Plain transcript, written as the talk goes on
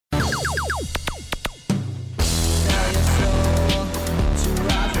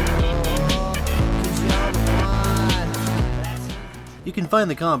You can find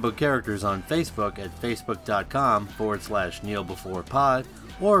the comic book characters on Facebook at facebook.com/KneelBeforePod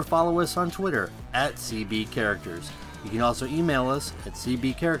or follow us on Twitter at CBCharacters. You can also email us at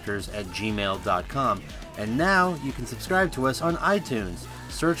cbcharacters@gmail.com. And now you can subscribe to us on iTunes.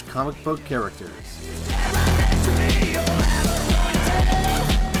 Search Comic Book Characters.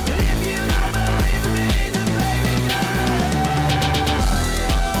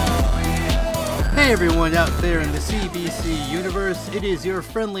 Hey everyone out there in the CBC universe, it is your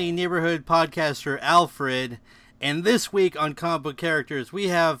friendly neighborhood podcaster Alfred, and this week on Comic Book Characters we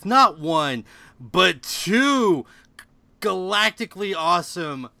have not one, but two galactically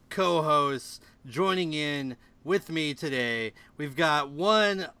awesome co-hosts joining in with me today. We've got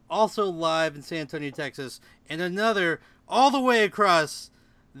one also live in San Antonio, Texas, and another all the way across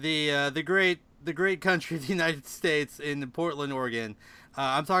the great country of the United States in Portland, Oregon.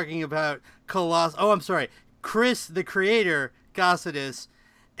 I'm talking about Chris, the creator, Gossidus,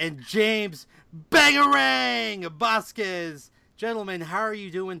 and James Bangarang Vasquez. Gentlemen, how are you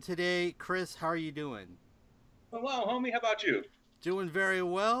doing today? Chris, how are you doing? Hello, homie. How about you? Doing very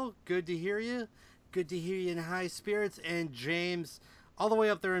well. Good to hear you. Good to hear you in high spirits. And James, all the way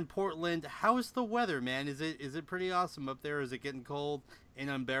up there in Portland, how is the weather, man? Is it pretty awesome up there? Is it getting cold and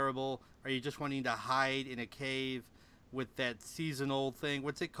unbearable? Are you just wanting to hide in a cave with that seasonal thing?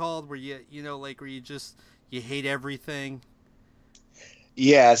 What's it called? Where you hate everything?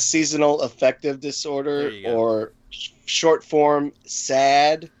 Yeah, seasonal affective disorder, or short form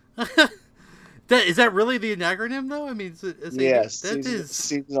SAD. Is that really the acronym though? I mean, yes,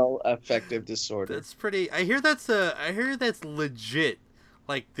 seasonal affective disorder. That's pretty. I hear that's legit.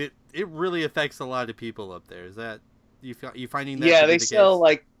 Like it really affects a lot of people up there. Is that you finding that? Yeah, they sell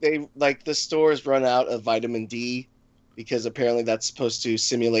the stores run out of vitamin D because apparently that's supposed to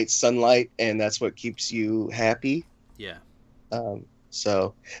simulate sunlight and that's what keeps you happy. Yeah. But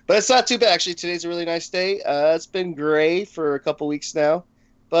it's not too bad actually. Today's a really nice day. It's been gray for a couple weeks now.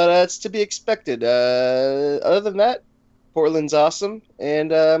 But it's to be expected. Other than that, Portland's awesome,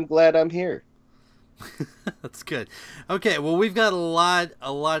 and I'm glad I'm here. That's good. Okay, well, we've got a lot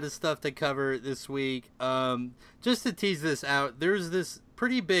of stuff to cover this week. Just to tease this out, there's this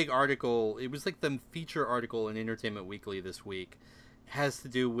pretty big article. It was like the feature article in Entertainment Weekly this week. It has to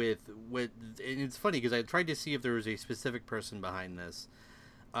do with and it's funny because I tried to see if there was a specific person behind this.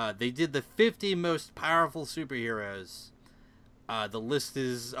 They did the 50 most powerful superheroes. The list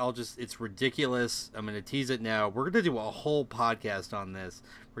is, it's ridiculous. I'm going to tease it now. We're going to do a whole podcast on this.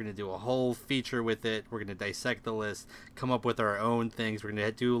 We're going to do a whole feature with it. We're going to dissect the list, come up with our own things. We're going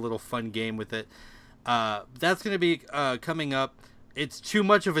to do a little fun game with it. That's going to be coming up. It's too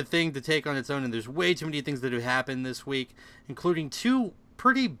much of a thing to take on its own, and there's way too many things that have happened this week, including two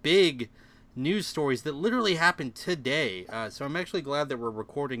pretty big news stories that literally happened today. So I'm actually glad that we're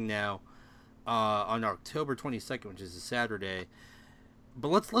recording now. On October 22nd, which is a Saturday. But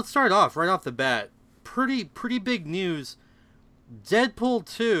let's start off right off the bat. Pretty big news. Deadpool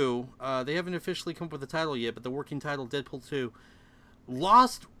 2, they haven't officially come up with a title yet, but the working title, Deadpool 2,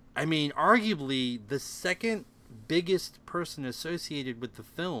 lost, arguably the second biggest person associated with the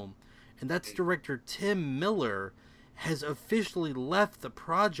film, and that's director Tim Miller, has officially left the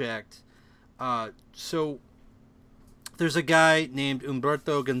project. So there's a guy named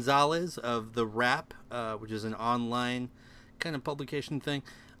Humberto Gonzalez of The Wrap, which is an online kind of publication thing.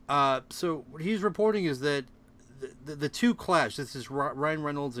 So what he's reporting is that the two clash. This is Ryan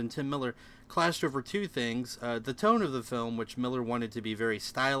Reynolds and Tim Miller clashed over two things. The tone of the film, which Miller wanted to be very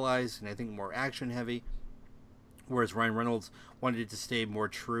stylized and I think more action heavy, whereas Ryan Reynolds wanted it to stay more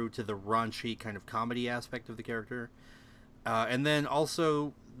true to the raunchy kind of comedy aspect of the character. And then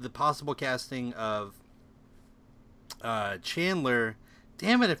also the possible casting of Chandler.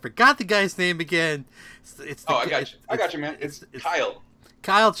 Damn it, I forgot the guy's name again. I got you, man. It's Kyle.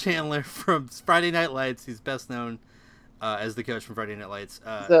 Kyle Chandler from Friday Night Lights. He's best known as the coach from Friday Night Lights.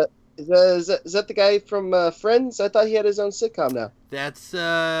 Is that the guy from Friends? I thought he had his own sitcom now. That's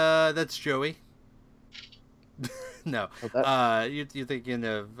Joey. No. You're thinking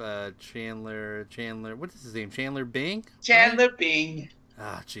of Chandler. What is his name? Chandler Bing? Chandler Bing.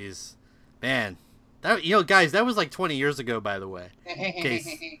 Ah, jeez. Man. That, guys, that was like 20 years ago, by the way. In case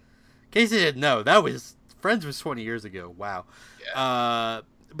you didn't know, Friends was 20 years ago. Wow. Yeah.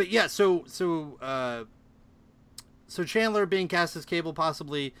 But yeah, so Chandler being cast as Cable,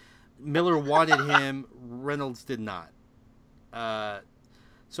 possibly. Miller wanted him. Reynolds did not.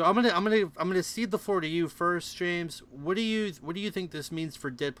 So I'm gonna cede the floor to you first, James. What do you think this means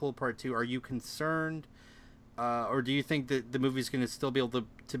for Deadpool Part 2? Are you concerned, or do you think that the movie's gonna still be able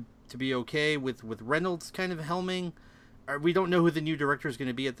to be okay with Reynolds kind of helming? we don't know who the new director is going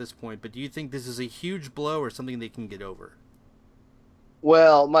to be at this point, but do you think this is a huge blow or something they can get over?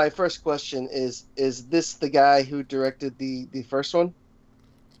 Well, my first question is this the guy who directed the first one?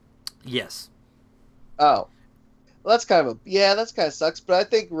 Yes. Oh. Well, that kind of sucks, but I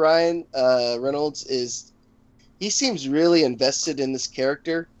think Ryan Reynolds he seems really invested in this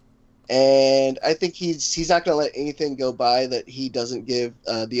character, and I think he's not going to let anything go by that he doesn't give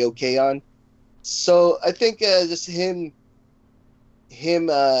the okay on. So I think just him having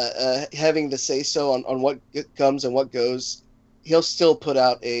the say so on what comes and what goes, he'll still put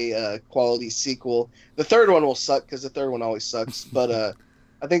out a quality sequel. The third one will suck because the third one always sucks, but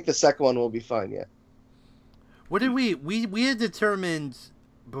I think the second one will be fine. Yeah. What did we had determined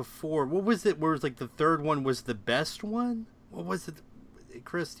before? What was it? Where it was like the third one was the best one? What was it,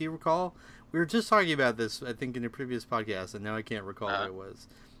 Chris? Do you recall? We were just talking about this, I think, in a previous podcast, and now I can't recall what it was.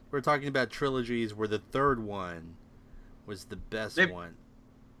 We were talking about trilogies where the third one was the best one.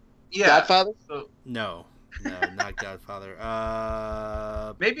 Yeah. Godfather? No, not Godfather.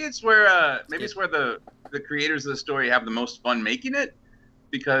 Maybe it's where it's where the creators of the story have the most fun making it,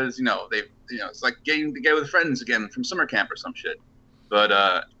 because it's like getting together with friends again from summer camp or some shit. But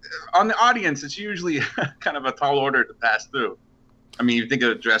on the audience, it's usually kind of a tall order to pass through. I mean, you think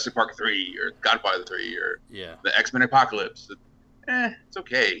of Jurassic Park 3 or Godfather 3 or the X-Men Apocalypse. It's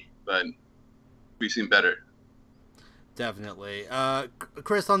okay, but we've seen better. Definitely.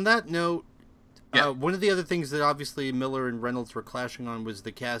 Chris, on that note, one of the other things that obviously Miller and Reynolds were clashing on was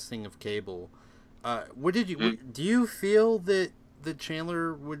the casting of Cable. What did you do? You feel that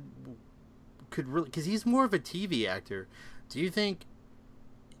Chandler could really, because he's more of a TV actor? Do you think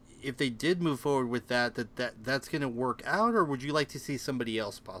if they did move forward with that's going to work out, or would you like to see somebody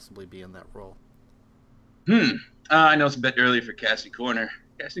else possibly be in that role? I know it's a bit early for Casting Corner,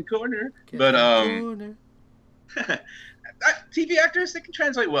 but TV actors, they can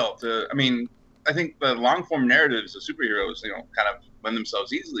translate well to. I mean, I think the long form narratives of superheroes, kind of lend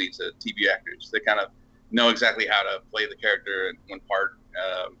themselves easily to TV actors. They kind of know exactly how to play the character in one part,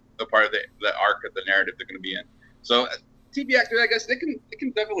 the part of the arc of the narrative they're going to be in. So, TV actors, I guess they can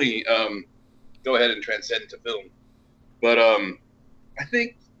definitely go ahead and transcend to film. But I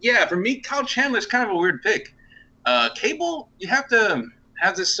think, for me, Kyle Chandler is kind of a weird pick. Cable, you have to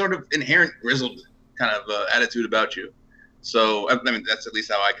have this sort of inherent grizzled kind of attitude about you. So, I mean, that's at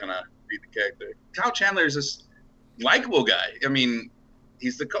least how I kind of read the character. Kyle Chandler is this likable guy. I mean,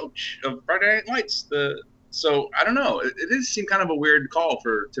 he's the coach of Friday Night Lights. So, I don't know. It does seem kind of a weird call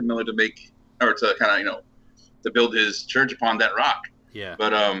for Tim Miller to make, or to kind of, to build his church upon that rock. Yeah.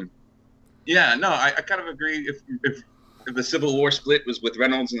 But, I kind of agree. If the Civil War split was with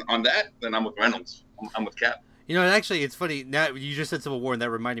Reynolds on that, then I'm with Reynolds. I'm with Cap. Actually, it's funny. Now you just said Civil War, and that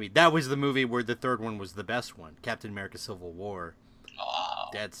reminded me. That was the movie where the third one was the best one, Captain America: Civil War. Oh.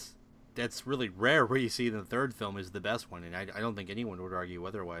 That's really rare. Where you see the third film is the best one, and I don't think anyone would argue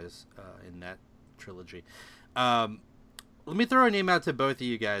otherwise in that trilogy. Let me throw a name out to both of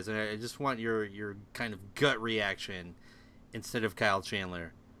you guys, and I just want your kind of gut reaction instead of Kyle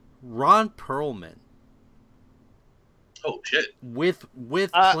Chandler. Ron Perlman. Oh shit! With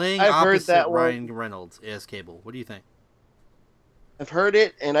playing opposite Ryan Reynolds as Cable. What do you think? I've heard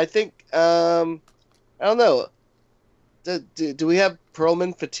it, and I think I don't know. Do we have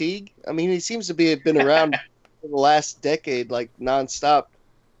Perlman fatigue? I mean, he seems to been around for the last decade, like nonstop.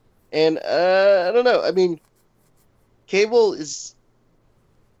 And I don't know. I mean, Cable he's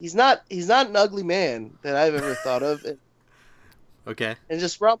not an ugly man that I've ever thought of. Okay. And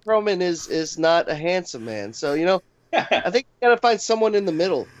just Ron Perlman is not a handsome man. So I think you gotta find someone in the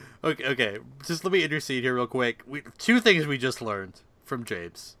middle. Okay. Just let me intercede here real quick. Two things we just learned from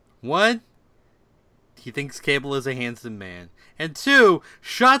James. One, he thinks Cable is a handsome man. And two,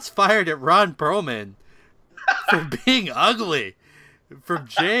 shots fired at Ron Perlman for being ugly. From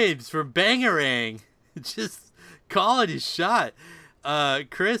James, from Bangarang. Just calling his shot.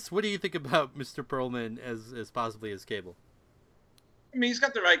 Chris, what do you think about Mr. Perlman as possibly as Cable? I mean, he's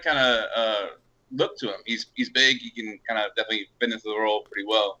got the right kind of look to him. He's big. He can kind of definitely fit into the role pretty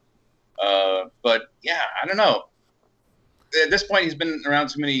well. But yeah, I don't know. At this point, he's been around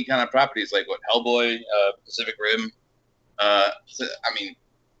too many kind of properties like Hellboy, Pacific Rim.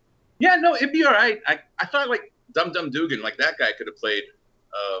 It'd be all right. I thought like Dum Dum Dugan, like that guy could have played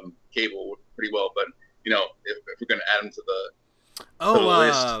Cable pretty well. But if we're gonna add him to the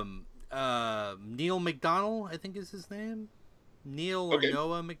list. Neil McDonald, I think is his name. Neil or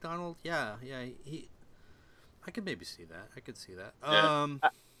Noah McDonald. Yeah. I could maybe see that. I could see that. Yeah.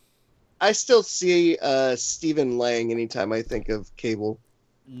 I still see Stephen Lang anytime I think of Cable.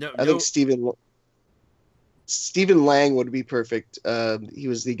 I think Stephen Stephen Lang would be perfect. He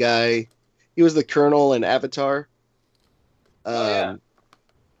was the guy. He was the Colonel in Avatar. Yeah.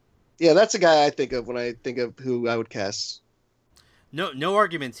 Yeah, that's a guy I think of when I think of who I would cast. No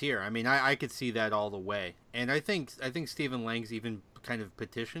arguments here. I mean, I could see that all the way, and I think Stephen Lang's even kind of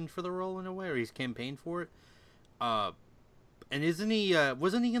petitioned for the role in a way, or he's campaigned for it. And isn't he?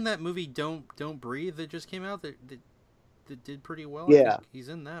 Wasn't he in that movie Don't Breathe that just came out that did pretty well? Yeah, I think he's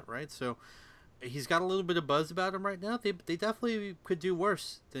in that, right? So he's got a little bit of buzz about him right now. They definitely could do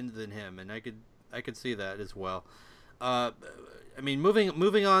worse than him, and I could see that as well. I mean,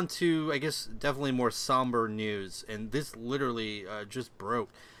 moving on to, I guess, definitely more somber news, and this literally just broke.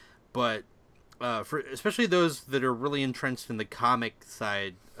 But for especially those that are really entrenched in the comic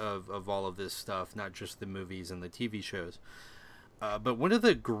side of all of this stuff, not just the movies and the TV shows. But one of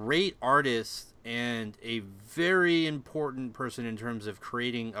the great artists and a very important person in terms of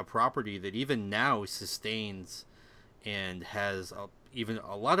creating a property that even now sustains and has even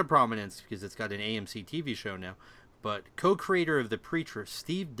a lot of prominence because it's got an AMC TV show now. But co-creator of The Preacher,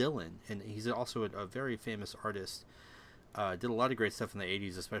 Steve Dillon, and he's also a very famous artist, did a lot of great stuff in the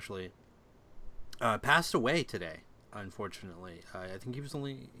 80s especially, passed away today, unfortunately. I think he was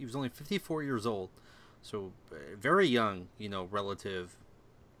only 54 years old, so very young, relative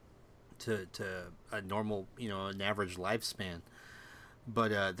to a normal, an average lifespan.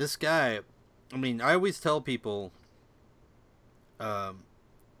 But this guy, I mean, I always tell people,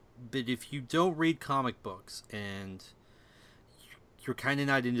 but if you don't read comic books and you're kind of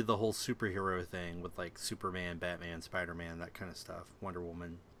not into the whole superhero thing with like Superman, Batman, Spider-Man, that kind of stuff, Wonder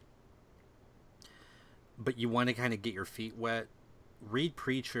Woman, but you want to kind of get your feet wet, read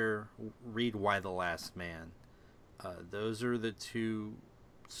Preacher, read Y the Last Man. Those are the two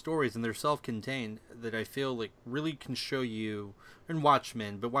stories, and they're self-contained, that I feel like really can show you, and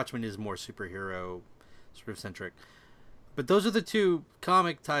Watchmen, but Watchmen is more superhero sort of centric. But those are the two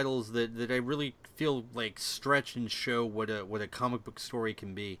comic titles that I really feel like stretch and show what a comic book story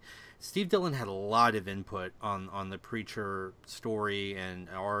can be. Steve Dillon had a lot of input on the Preacher story and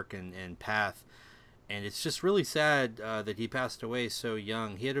arc and path, and it's just really sad that he passed away so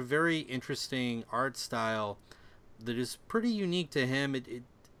young. He had a very interesting art style that is pretty unique to him. It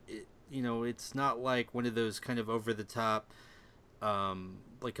it's not like one of those kind of over the top,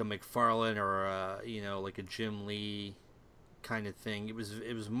 like a McFarlane or like a Jim Lee kind of thing. It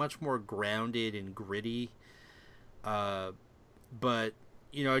was much more grounded and gritty, but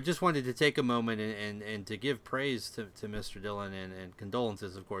I just wanted to take a moment and to give praise to Mr. Dillon and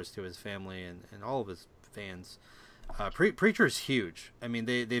condolences, of course, to his family and all of his fans. Preacher is huge. I mean,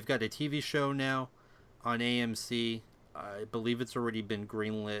 they've got a TV show now on AMC. I believe it's already been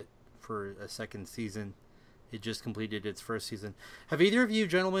greenlit for a second season. It just completed its first season. Have either of you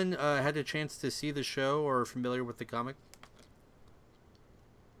gentlemen had a chance to see the show or are familiar with the comic?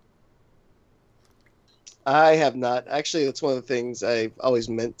 I have not. Actually, that's one of the things I've always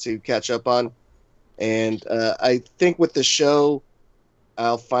meant to catch up on. And I think with the show,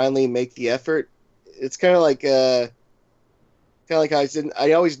 I'll finally make the effort. It's kind of like I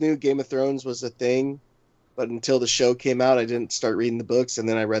always knew Game of Thrones was a thing, but until the show came out, I didn't start reading the books, and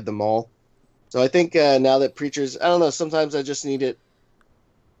then I read them all. So I think now that Preacher's, I don't know, sometimes I just need it,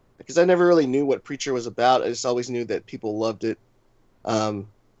 because I never really knew what Preacher was about. I just always knew that people loved it.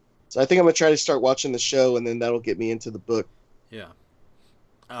 So I think I'm going to try to start watching the show, and then that'll get me into the book. Yeah.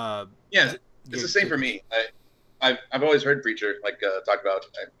 Yeah, it's the same for me. I've always heard Preacher, talked about.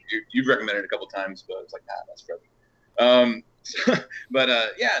 You've recommended it a couple times, but I was like, nah, that's forever.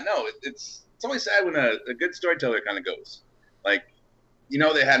 It's always sad when a good storyteller kind of goes. They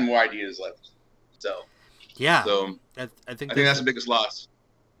had more ideas left. So yeah. So I think that's the biggest loss.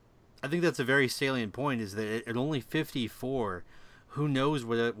 I think that's a very salient point. Is that at only 54. Who knows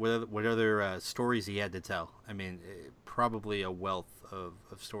what other stories he had to tell? I mean, probably a wealth of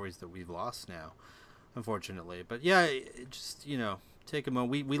stories that we've lost now, unfortunately. But yeah, just take a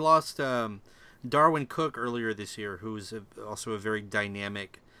moment. We lost Darwin Cook earlier this year, who's also a very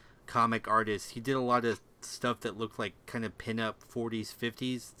dynamic comic artist. He did a lot of stuff that looked like kind of pinup 40s,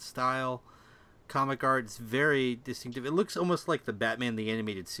 50s style comic art. It's very distinctive. It looks almost like the Batman the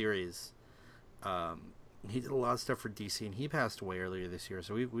Animated Series. He did a lot of stuff for DC, and he passed away earlier this year.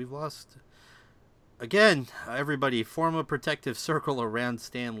 So we've lost, again, everybody, form a protective circle around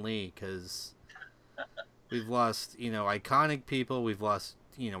Stan Lee, because we've lost, iconic people. We've lost,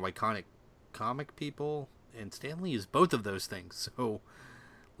 iconic comic people, and Stan Lee is both of those things. So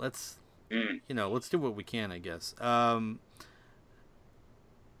let's do what we can, I guess.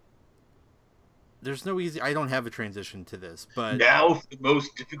 There's no easy. I don't have a transition to this, but now the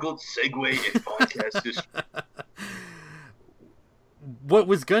most difficult segue in podcast history. what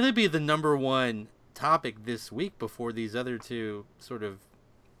was going to be the number one topic this week before these other two sort of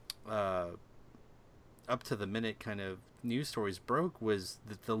up to the minute kind of news stories broke was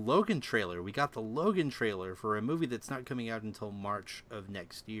the Logan trailer. We got the Logan trailer for a movie that's not coming out until March of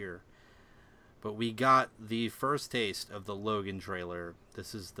next year. But we got the first taste of the Logan trailer.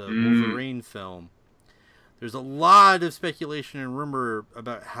 This is the Wolverine film. There's a lot of speculation and rumor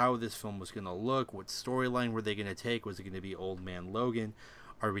about how this film was going to look. What storyline were they going to take? Was it going to be Old Man Logan?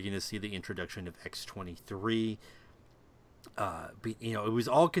 Are we going to see the introduction of X-23? But, it was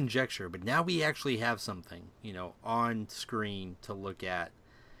all conjecture, but now we actually have something, on screen to look at.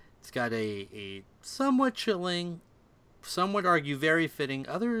 It's got a somewhat chilling, some would argue very fitting,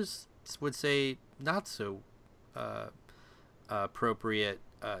 others would say not so appropriate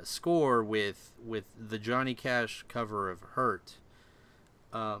score with the Johnny Cash cover of Hurt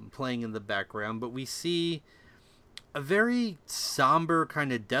playing in the background. But we see a very somber,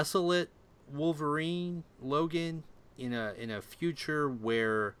 kind of desolate Wolverine, Logan, in a future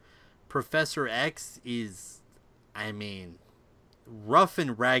where Professor X is, rough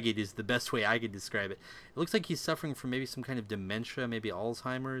and ragged is the best way I could describe it. It looks like he's suffering from maybe some kind of dementia, maybe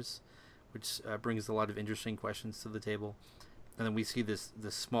Alzheimer's, which brings a lot of interesting questions to the table. And then we see this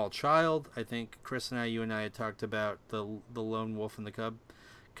small child. I think Chris and you and I had talked about the lone wolf and the cub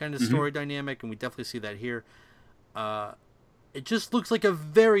kind of story dynamic, and we definitely see that here. It just looks like a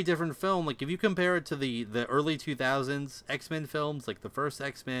very different film. Like, if you compare it to the early 2000s X-Men films, like the first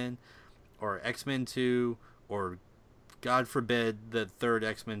X-Men, or X-Men 2, or, God forbid, the third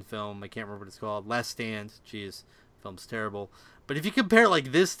X-Men film, I can't remember what it's called, Last Stand, jeez, film's terrible. But if you compare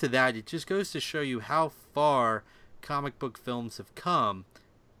like this to that, it just goes to show you how far comic book films have come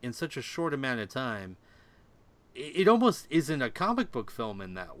in such a short amount of time. It almost isn't a comic book film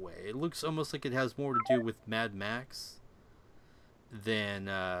in that way. It looks almost like it has more to do with Mad Max than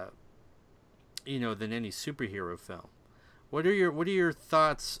than any superhero film. What are your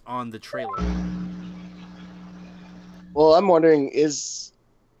thoughts on the trailer? Well, I'm wondering, is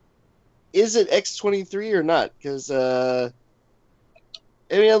it X-23 or not? Because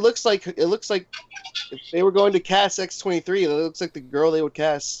it looks like if they were going to cast X-23, it looks like the girl they would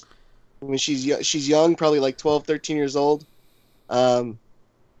cast. She's young, probably like 12, 13 years old. But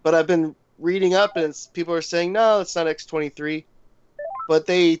I've been reading up, and people are saying, no, it's not X-23. But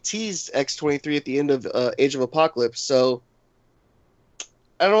they teased X-23 at the end of Age of Apocalypse, so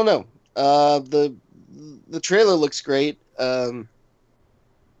I don't know. The trailer looks great. So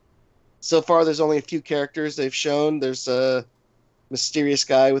far, there's only a few characters they've shown. There's a mysterious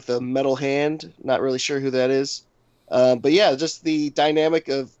guy with a metal hand. Not really sure who that is. But yeah, just the dynamic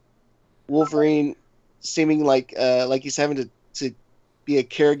of Wolverine seeming like he's having to be a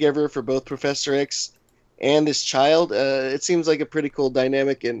caregiver for both Professor X and this child. It seems like a pretty cool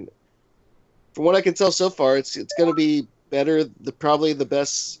dynamic, and from what I can tell so far, it's going to be better. Probably the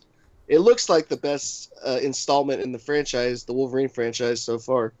best. It looks like the best installment in the franchise, the Wolverine franchise so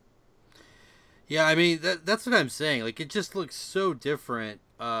far. Yeah, that's what I'm saying. Like, it just looks so different.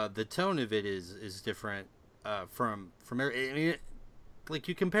 The tone of it is different from like,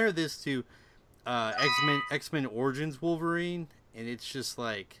 you compare this to X-Men Origins Wolverine, and it's just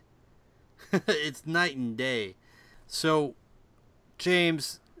like it's night and day. So,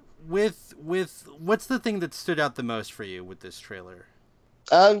 James, with what's the thing that stood out the most for you with this trailer?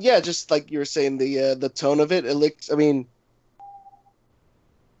 Yeah, just like you were saying, the tone of it. It looks.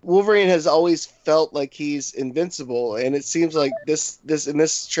 Wolverine has always felt like he's invincible, and it seems like this in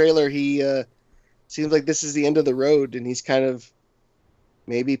this trailer, he seems like this is the end of the road, and he's kind of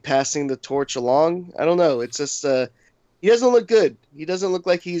maybe passing the torch along. I don't know. It's just he doesn't look good. He doesn't look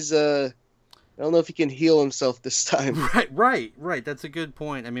like he's. I don't know if he can heal himself this time. Right. That's a good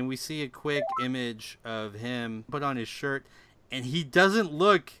point. We see a quick image of him put on his shirt, and he doesn't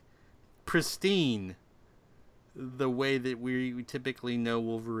look pristine the way that we typically know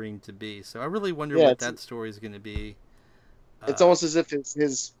Wolverine to be. So I really wonder what that story is going to be. It's almost as if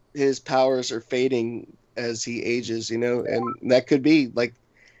his powers are fading as he ages, and that could be like,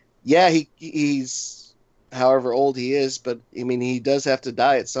 yeah, he's however old he is, but he does have to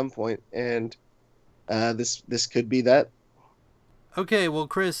die at some point, and this could be that. Okay, well,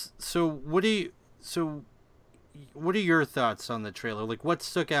 Chris, so what are your thoughts on the trailer? Like, what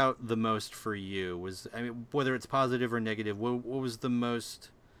stuck out the most for you? Whether it's positive or negative, what was the most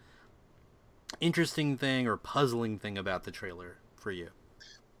interesting thing or puzzling thing about the trailer for you?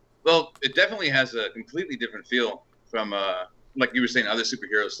 Well, it definitely has a completely different feel from, like you were saying, other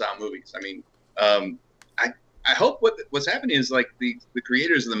superhero style movies. I hope what's happening is, like, the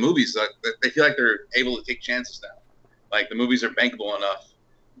creators of the movies, they feel like they're able to take chances now. Like the movies are bankable enough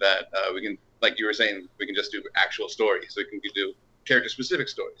that we can, like you were saying, we can just do actual stories. So we can do character specific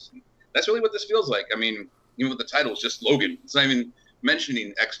stories. And that's really what this feels like. I mean, even with the title, it's just Logan. It's not even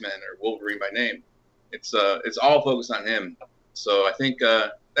mentioning X-Men or Wolverine by name. It's all focused on him. So I think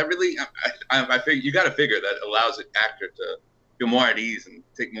that really, I figure you got to figure that allows an actor to feel more at ease and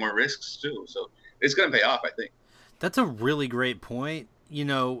take more risks too. So it's going to pay off, I think. That's a really great point.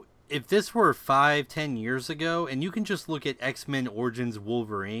 If this were 5-10 years ago, and you can just look at X-Men Origins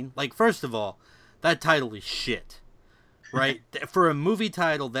Wolverine, like, first of all, that title is shit, right? For a movie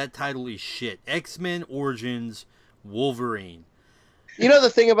title, that title is shit. X-Men Origins Wolverine. The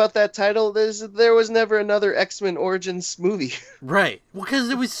thing about that title is there was never another X-Men Origins movie. Right. Well, because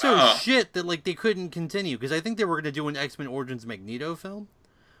it was so shit that, like, they couldn't continue. Because I think they were going to do an X-Men Origins Magneto film.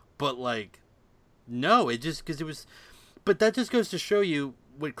 But, like, no, because it was... But that just goes to show you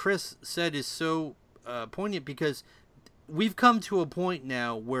what Chris said is so poignant, because we've come to a point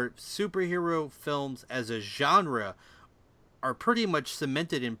now where superhero films as a genre are pretty much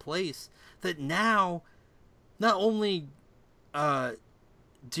cemented in place, that now not only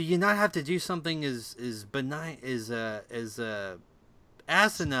do you not have to do something as benign as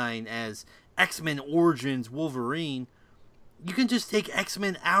asinine as X-Men Origins Wolverine, you can just take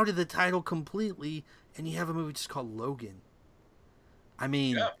X-Men out of the title completely and you have a movie just called Logan. I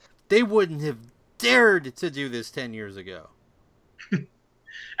mean, They wouldn't have dared to do this 10 years ago.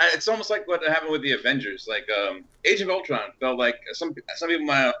 It's almost like what happened with the Avengers. Like Age of Ultron felt like some people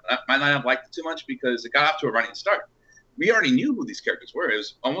might not have liked it too much because it got off to a running start. We already knew who these characters were. It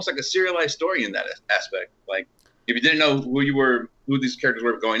was almost like a serialized story in that aspect. Like if you didn't know who these characters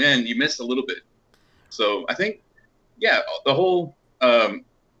were going in, you missed a little bit. So I think, the whole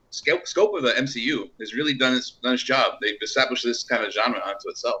scope of the MCU has really done its job. They've established this kind of genre onto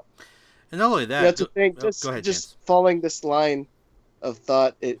itself. And not only that, that's the thing. Go ahead, just James. Following this line of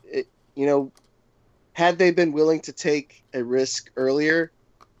thought, had they been willing to take a risk earlier,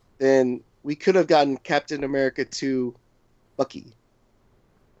 then we could have gotten Captain America 2 Bucky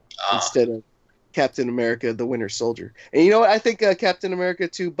instead of Captain America the Winter Soldier. And you know what? I think Captain America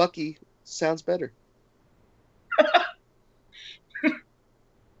 2 Bucky sounds better.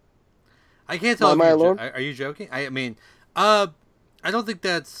 I can't tell. Am I alone? Are you joking? I mean, I don't think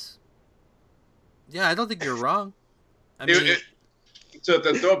that's. Yeah, I don't think you're wrong. So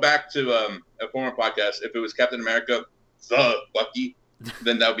to throw back to a former podcast, if it was Captain America, the Bucky,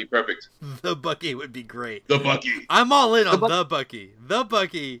 then that would be perfect. The Bucky would be great. The Bucky. I'm all in on the Bucky. The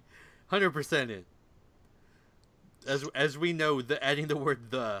Bucky, 100% in. As we know, adding the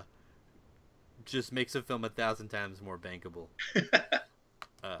word "the" just makes a film 1,000 times more bankable.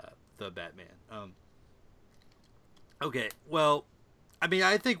 The Batman. Okay, well, I mean,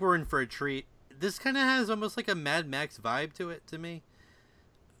 I think we're in for a treat. This kind of has almost like a Mad Max vibe to it, to me.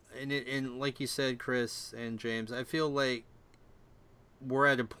 And like you said, Chris and James, I feel like we're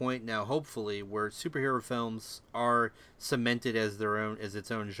at a point now, hopefully, where superhero films are cemented as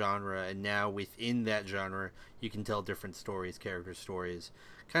its own genre, and now within that genre, you can tell different stories, character stories.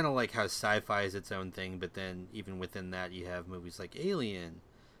 Kind of like how sci-fi is its own thing, but then even within that, you have movies like Alien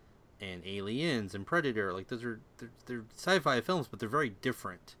and Aliens and Predator. Like they're sci-fi films, but they're very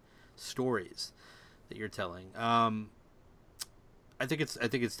different stories that you're telling. I think it's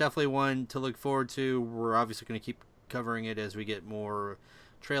definitely one to look forward to. We're obviously going to keep covering it as we get more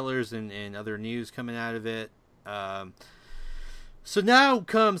trailers and other news coming out of it. So now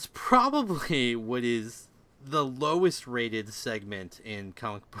comes probably what is the lowest rated segment in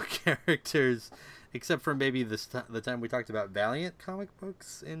comic book characters, except for maybe the time we talked about Valiant comic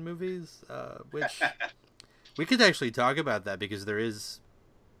books in movies, which we could actually talk about that because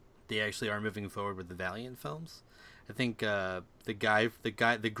they actually are moving forward with the Valiant films. I think the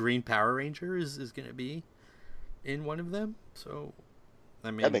Green Power Ranger is going to be in one of them. So, I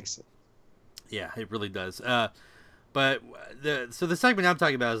mean, that makes sense. Yeah, it really does. But the segment I'm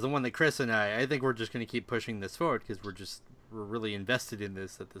talking about is the one that Chris and I think we're just going to keep pushing this forward because we're really invested in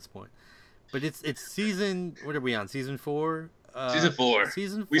this at this point. But it's season, what are we on? Season 4? Season 4.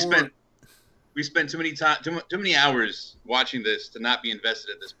 Season 4. We spent too many hours watching this to not be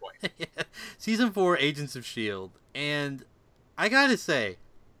invested at this point. Yeah. Season 4, Agents of S.H.I.E.L.D. And I gotta say,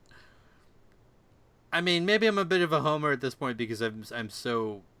 I mean, maybe I'm a bit of a homer at this point because I'm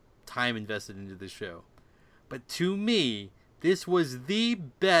so time invested into this show. But to me, this was the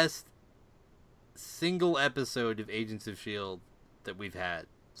best single episode of Agents of S.H.I.E.L.D. that we've had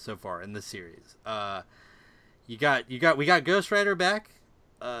so far in the series. We got Ghost Rider back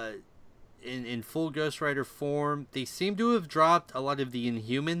in full Ghost Rider form. They seem to have dropped a lot of the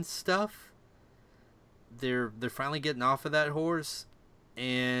Inhuman stuff, they're finally getting off of that horse,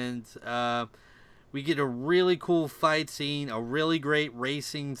 and we get a really cool fight scene, a really great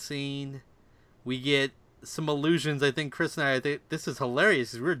racing scene. We get some illusions. I think Chris and I think this is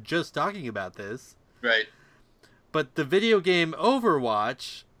hilarious because we were just talking about this. Right. But the video game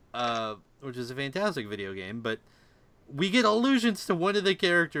Overwatch, which is a fantastic video game, but we get allusions to one of the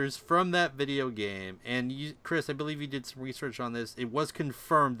characters from that video game. And you, Chris, I believe you did some research on this. It was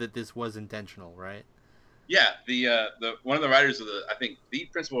confirmed that this was intentional, right? Yeah, the one of the writers of I think the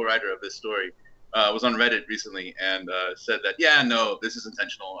principal writer of this story was on Reddit recently and said that this is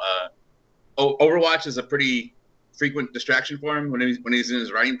intentional. Overwatch is a pretty frequent distraction for him when he's in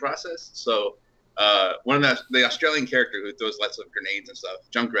his writing process. So one of the Australian character who throws lots of grenades and stuff,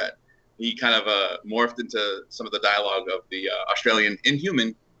 Junkrat, he kind of morphed into some of the dialogue of the Australian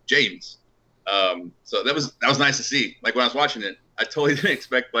Inhuman James. So that was nice to see. Like when I was watching it, I totally didn't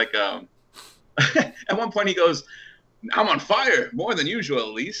expect like. At one point he goes, "I'm on fire more than usual, at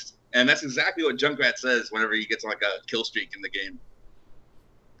least," and that's exactly what Junkrat says whenever he gets on like a kill streak in the game.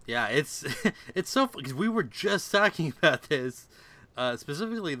 Yeah, it's so because we were just talking about this,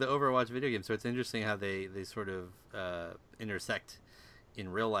 specifically the Overwatch video game. So it's interesting how they sort of intersect in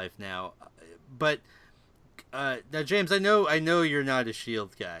real life now. But now, James, I know you're not a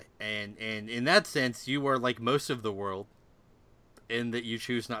Shield guy, and in that sense, you are like most of the world, in that you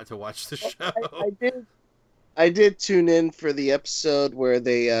choose not to watch the show. I did tune in for the episode where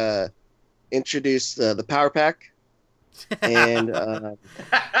they introduced the Power Pack. And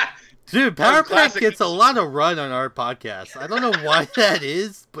dude, Power Pack gets a lot of run on our podcast. I don't know why that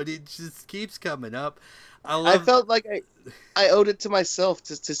is, but it just keeps coming up. I felt like I owed it to myself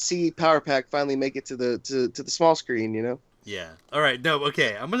to see Power Pack finally make it to the small screen, you know? Yeah. All right. No.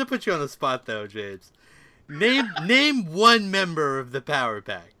 Okay. I'm gonna put you on the spot though, James. Name one member of the Power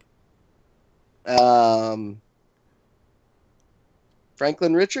Pack.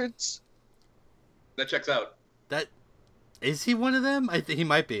 Franklin Richards. That checks out. That is he one of them? I think he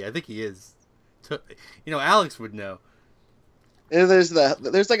might be. I think he is. Alex would know. There's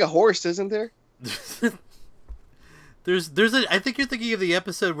like a horse, isn't there? I think you're thinking of the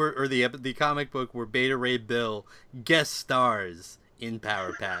episode or the comic book where Beta Ray Bill guest stars in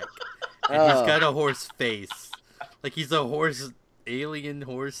Power Pack. And he's got a horse face. Like he's a alien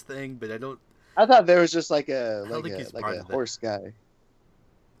horse thing, but I thought there was just like a horse guy.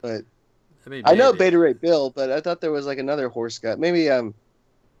 But I know Beta Ray Bill, but I thought there was like another horse guy. Maybe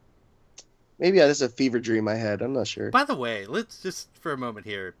this is a fever dream I had. I'm not sure. By the way, let's just for a moment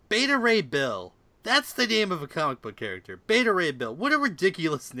here. Beta Ray Bill. That's the name of a comic book character. Beta Ray Bill. What a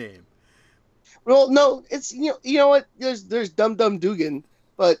ridiculous name. Well, no, it's you know what? There's Dum Dum Dugan.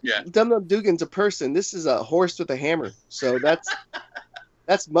 But Dum Dum Dugan's a person. This is a horse with a hammer. So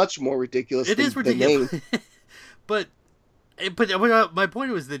that's much more ridiculous. It is ridiculous. but my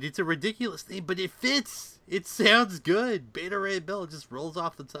point was that it's a ridiculous name, but it fits. It sounds good. Beta Ray Bill just rolls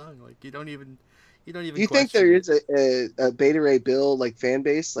off the tongue. Like you don't even. Do you think there is a Beta Ray Bill like fan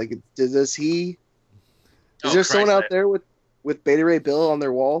base? Like does he? Is there someone out there with Beta Ray Bill on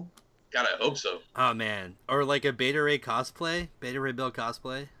their wall? God, I hope so. Oh, man. Or like a Beta Ray cosplay? Beta Ray Bill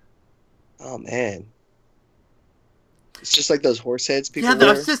cosplay? Oh, man. It's just like those horse heads people wear.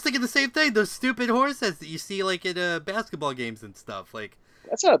 I was just thinking the same thing. Those stupid horse heads that you see like at basketball games and stuff. Like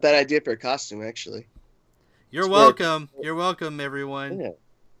that's not a bad idea for a costume, actually. You're welcome. You're welcome, everyone.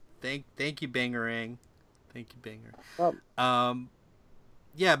 Yeah. Thank you, Bangarang. Thank you, Banger.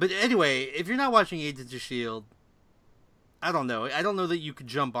 Yeah, but anyway, if you're not watching Agents of S.H.I.E.L.D., I don't know. I don't know that you could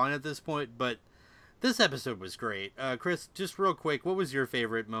jump on at this point, but this episode was great. Chris, just real quick, what was your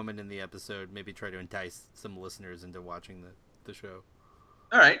favorite moment in the episode? Maybe try to entice some listeners into watching the show.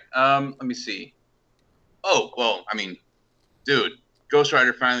 All right. Let me see. Oh, well, I mean, dude, Ghost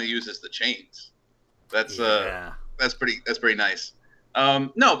Rider finally uses the chains. That's pretty nice.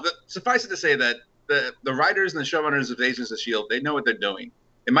 Suffice it to say that the writers and the showrunners of Agents of S.H.I.E.L.D., they know what they're doing.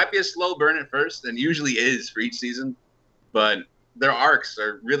 It might be a slow burn at first, and usually is for each season, but their arcs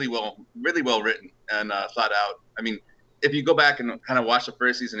are really well written and thought out. I mean, if you go back and kind of watch the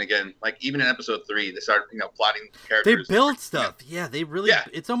first season again, like even in episode 3, they start plotting characters. They build stuff. Yeah, they really. Yeah.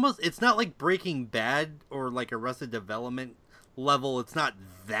 It's not like Breaking Bad or like Arrested Development level. It's not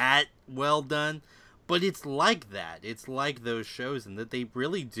that well done, but it's like that. It's like those shows, and that they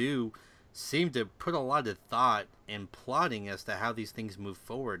really do seem to put a lot of thought and plotting as to how these things move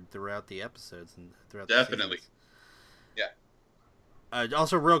forward throughout the episodes and throughout. Definitely.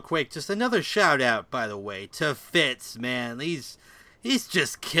 Also, real quick, just another shout out, by the way, to Fitz, man. He's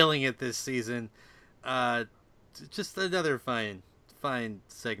just killing it this season. Just another fine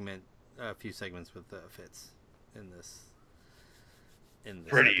segment. a few segments with Fitz in this.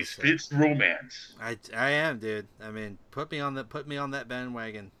 Pretty episode. Fitz romance. I am, dude. I mean, put me on that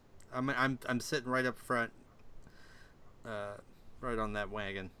bandwagon. I'm sitting right up front, right on that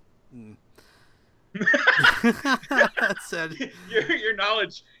wagon. Said, your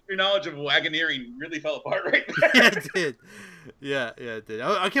knowledge of wagoneering really fell apart right there. Yeah, it did. Yeah, it did.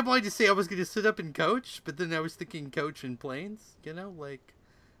 I kept wanting to say I was going to sit up and coach, but then I was thinking coach in planes. You know, like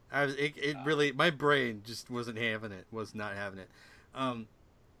it really, my brain just wasn't having it. Was not having it.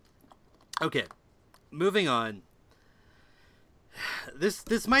 Okay, moving on.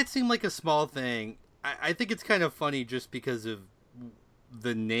 This might seem like a small thing. I think it's kind of funny just because of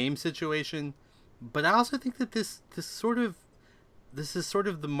the name situation, but I also think that this is sort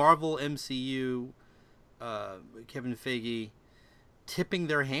of the Marvel MCU, Kevin Feige tipping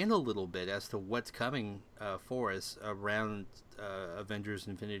their hand a little bit as to what's coming for us around Avengers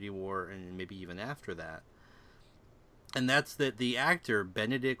Infinity War and maybe even after that. And that's that the actor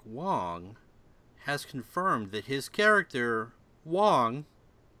Benedict Wong has confirmed that his character Wong,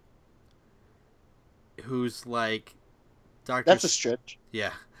 who's like That's a stretch.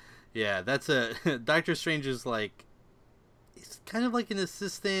 Yeah, that's a Doctor Strange is like, he's kind of like an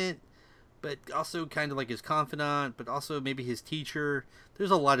assistant, but also kind of like his confidant, but also maybe his teacher.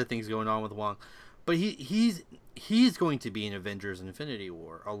 There's a lot of things going on with Wong, but he's going to be in Avengers Infinity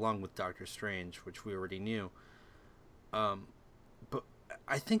War along with Doctor Strange, which we already knew. But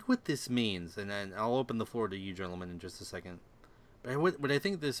I think what this means, and then I'll open the floor to you gentlemen in just a second, but what I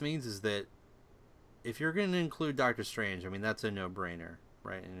think this means is that if you're going to include Doctor Strange, I mean, that's a no-brainer,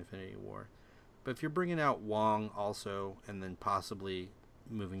 right, in Infinity War. But if you're bringing out Wong also, and then possibly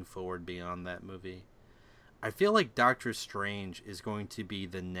moving forward beyond that movie, I feel like Doctor Strange is going to be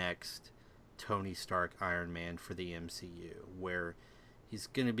the next Tony Stark Iron Man for the MCU, where he's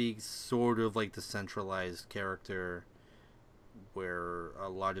going to be sort of like the centralized character, where a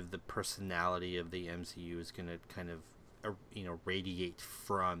lot of the personality of the MCU is going to kind of, radiate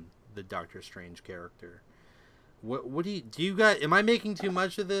from the Doctor Strange character. What do you guys, am I making too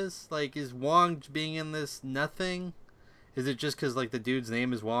much of this? Like, is Wong being in this nothing? Is it just because, like, the dude's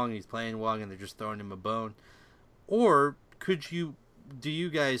name is Wong and he's playing Wong and they're just throwing him a bone? Or do you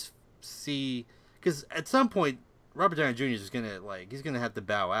guys see, because at some point Robert Downey Jr. is gonna, like, he's gonna have to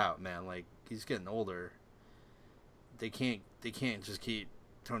bow out, man. Like, he's getting older. They can't just keep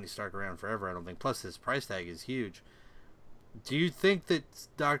Tony Stark around forever, I don't think. Plus his price tag is huge. Do you think that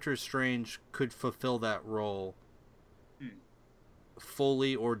Doctor Strange could fulfill that role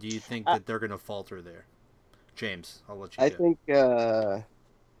fully, or do you think that they're going to falter there? James, I'll let you go.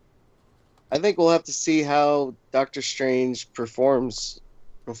 I think we'll have to see how Doctor Strange performs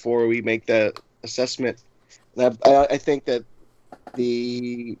before we make that assessment. And I think that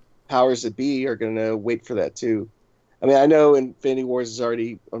the powers that be are going to wait for that too. I mean, I know Infinity Wars is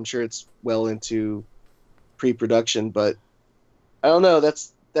already, I'm sure it's well into pre-production, but I don't know.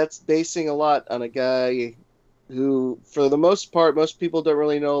 That's basing a lot on a guy who, for the most part, most people don't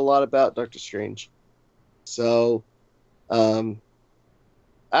really know a lot about Doctor Strange. So, I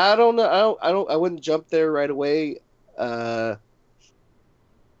don't know. I wouldn't jump there right away. I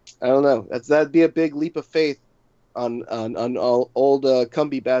don't know. That'd be a big leap of faith on old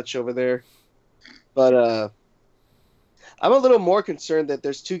Cumberbatch over there. But I'm a little more concerned that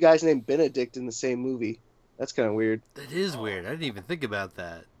there's two guys named Benedict in the same movie. That's kind of weird. That is weird. I didn't even think about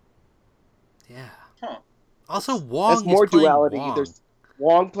that. Yeah. Huh. Also, Wong That's more is playing duality. Wong. There's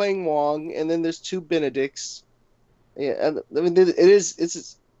Wong playing Wong, and then there's two Benedicts. Yeah, and I mean,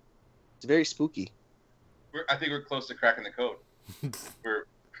 it's very spooky. I think we're close to cracking the code. we're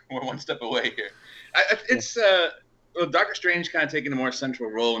one step away here. Well, Doctor Strange kind of taking a more central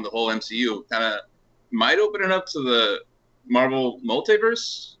role in the whole MCU kind of might open it up to the Marvel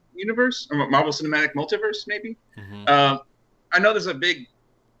multiverse universe, or Marvel Cinematic Multiverse, maybe. Mm-hmm. I know there's a big,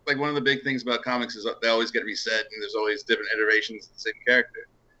 like, one of the big things about comics is they always get reset, and there's always different iterations of the same character.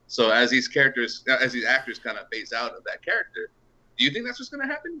 So as these actors kind of phase out of that character, do you think that's what's going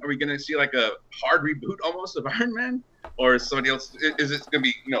to happen? Are we going to see like a hard reboot almost of Iron Man, or is somebody else? Is it going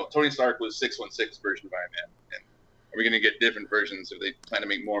to be, Tony Stark was 616 version of Iron Man, and are we going to get different versions if they plan to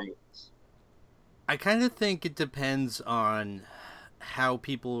make more movies? I kind of think it depends on how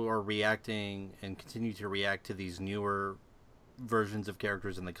people are reacting and continue to react to these newer versions of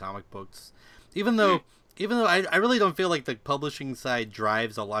characters in the comic books. Even though I really don't feel like the publishing side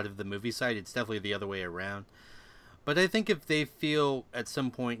drives a lot of the movie side, it's definitely the other way around. But I think if they feel at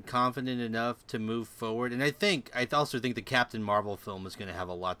some point confident enough to move forward, and I also think the Captain Marvel film is going to have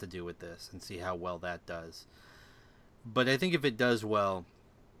a lot to do with this and see how well that does. But I think if it does well,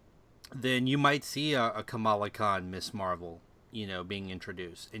 then you might see a Kamala Khan Miss Marvel, being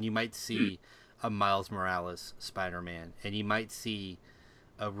introduced, and you might see a Miles Morales Spider-Man, and you might see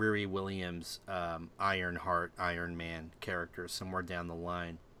a Riri Williams Ironheart Iron Man character somewhere down the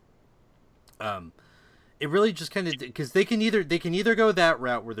line. It really just kind of, because they can either go that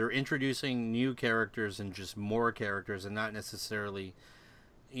route where they're introducing new characters and just more characters and not necessarily,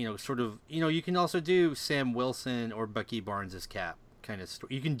 sort of, you can also do Sam Wilson or Bucky Barnes as Cap kind of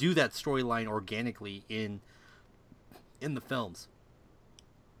story. You can do that storyline organically in the films.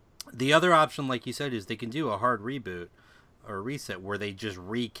 The other option, like you said, is they can do a hard reboot or reset where they just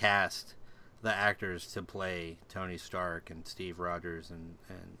recast the actors to play Tony Stark and Steve Rogers and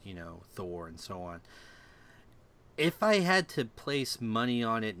Thor and so on. If I had to place money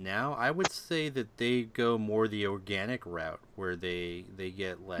on it now, I would say that they go more the organic route where they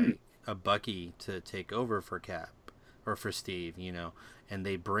get like a Bucky to take over for Cap or for Steve, and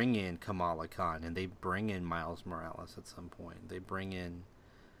they bring in Kamala Khan and they bring in Miles Morales at some point. They bring in,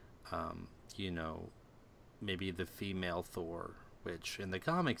 maybe the female Thor, which in the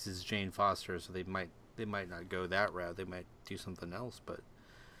comics is Jane Foster, so they might not go that route. They might do something else, but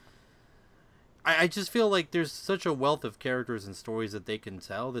I just feel like there's such a wealth of characters and stories that they can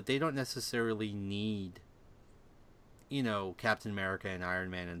tell that they don't necessarily need, Captain America and Iron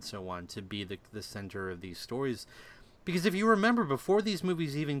Man and so on to be the center of these stories. Because if you remember, before these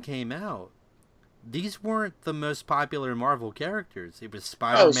movies even came out, these weren't the most popular Marvel characters. It was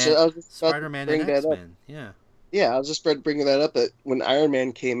Spider-Man and X-Men. Yeah, I was just bringing that up, that when Iron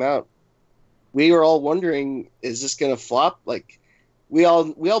Man came out, we were all wondering, is this going to flop? Like, we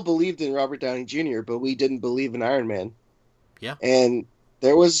all believed in Robert Downey Jr., but we didn't believe in Iron Man. Yeah. And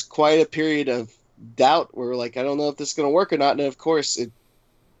there was quite a period of doubt where we're like, I don't know if this is going to work or not. And of course, they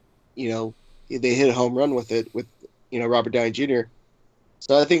hit a home run with it, with, Robert Downey Jr.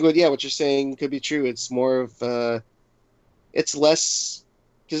 So I think what you're saying could be true. It's more of, it's less,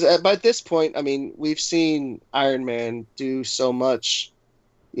 because by this point, I mean, we've seen Iron Man do so much.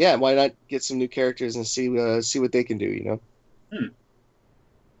 Yeah, why not get some new characters and see what they can do,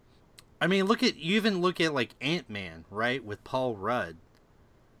 I mean, look at like Ant-Man, right, with Paul Rudd.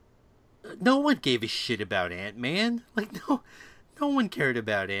 No one gave a shit about Ant-Man. Like, no one cared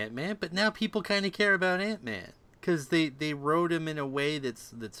about Ant-Man, but now people kind of care about Ant-Man because they wrote him in a way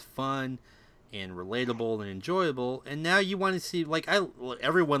that's fun and relatable and enjoyable. And now you want to see, like,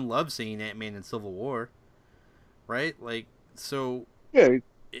 everyone loves seeing Ant-Man in Civil War, right? Like, so yeah,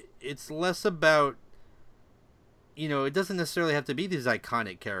 it's less about, it doesn't necessarily have to be these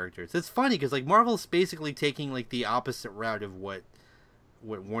iconic characters. It's funny because, like, Marvel's basically taking, like, the opposite route of what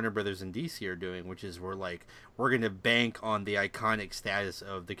Warner Brothers and DC are doing, which is we're going to bank on the iconic status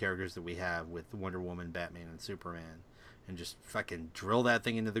of the characters that we have with Wonder Woman, Batman, and Superman, and just fucking drill that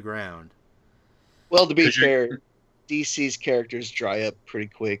thing into the ground. Well, to be fair, DC's characters dry up pretty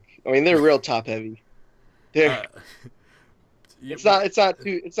quick. I mean, they're real top heavy. It's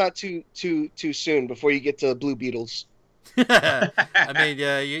not too soon before you get to Blue Beetles. I mean,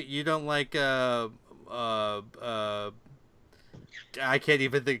 you don't like I can't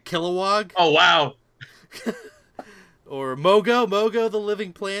even think, Kilowog. Oh wow. Or Mogo the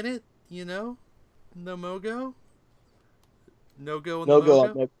Living Planet. No Mogo. No-go on the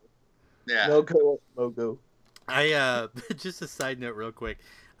Mogo. Yeah. Mogo. I just a side note, real quick.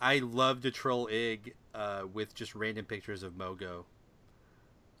 I love to troll Ig with just random pictures of Mogo.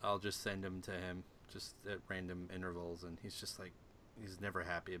 I'll just send them to him just at random intervals, and he's just like, he's never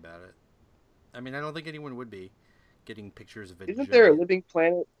happy about it. I mean, I don't think anyone would be getting pictures of it. Isn't there a living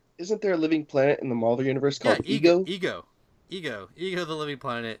planet in the Marvel universe called Ego? Ego the Living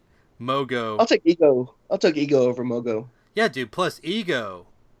Planet. Mogo. I'll take Ego over Mogo. Yeah, dude. Plus Ego.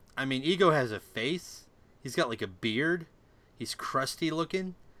 I mean, Ego has a face. He's got like a beard. He's crusty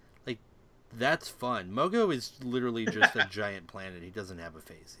looking. Like, that's fun. Mogo is literally just a giant planet. He doesn't have a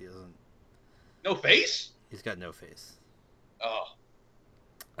face. He doesn't. No face? He's got no face. Oh.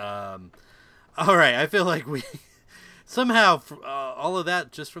 All right. I feel like we somehow all of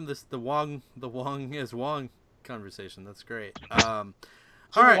that just from the Wong is Wong conversation. That's great.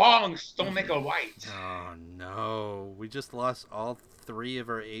 All right. Wongs don't make a white. Oh no, we just lost all 3 of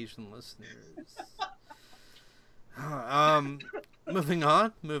our Asian listeners. Moving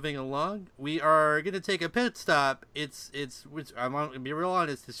along. We are gonna take a pit stop. I'm gonna be real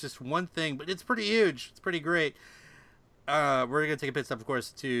honest. It's just one thing, but it's pretty huge. It's pretty great. We're gonna take a pit stop, of course,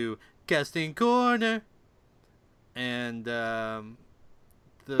 to Casting Corner, and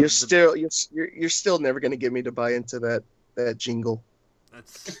you're still never gonna get me to buy into that jingle.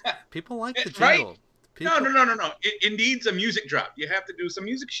 People like the jingle. Right? People, No. It needs a music drop. You have to do some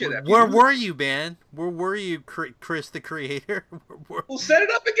music shit. Where were you, man? Where were you, Chris the creator? We'll set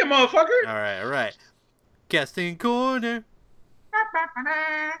it up again, motherfucker. All right. Casting corner.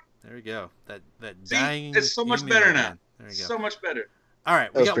 There we go. That See, dying. it's so much better now. There we go. So much better. All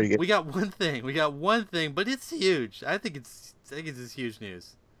right, That was pretty good. we got one thing. We got one thing, but it's huge. I think it's just huge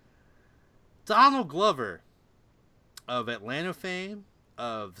news. Donald Glover of Atlanta fame,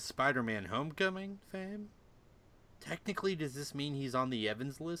 of Spider-Man Homecoming fame. Technically, does this mean he's on the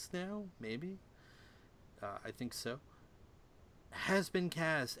Evans list now? Maybe. I think so. Has been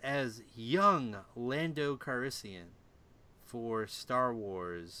cast as young Lando Calrissian for Star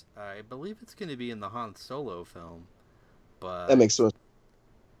Wars. I believe it's going to be in the Han Solo film. But That makes sense.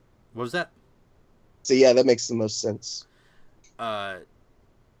 what was that? So yeah, that makes the most sense. But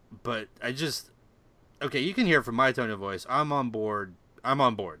I just okay. You can hear from my tone of voice. I'm on board. I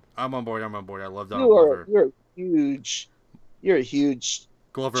love Donald Glover. You're a huge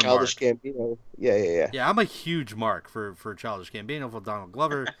Glover Childish Mark. Gambino. Yeah. Yeah, I'm a huge mark for Childish Gambino, for Donald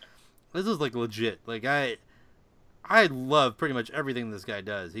Glover. This is like legit. Like I love pretty much everything this guy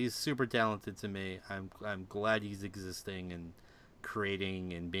does. He's super talented to me. I'm glad he's existing and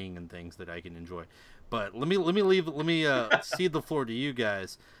creating and being in things that I can enjoy. But let me cede the floor to you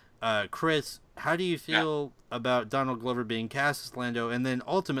guys. Chris, how do you feel about Donald Glover being cast as Lando, and then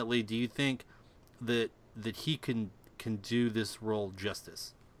ultimately, do you think that he can do this role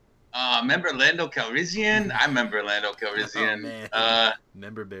justice? Remember Lando Calrissian? I remember Lando Calrissian.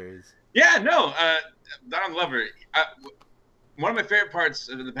 Member berries. Yeah, no. Donald Glover. One of my favorite parts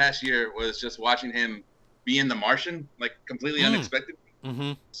of the past year was just watching him be in The Martian, like completely unexpected.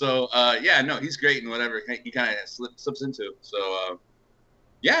 Mm-hmm. So yeah, no, he's great and whatever he kind of slips into. So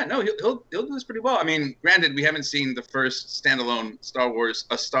yeah, no, he'll do this pretty well. I mean, granted, we haven't seen the first standalone Star Wars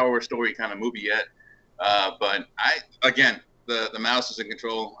story kind of movie yet, but the mouse is in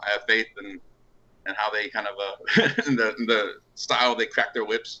control. I have faith in how they kind of in the style they crack their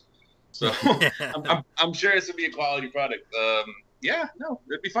whips. So I'm sure it's gonna be a quality product. Yeah, no,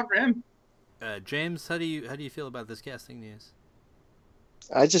 it'd be fun for him. James, how do you feel about this casting news?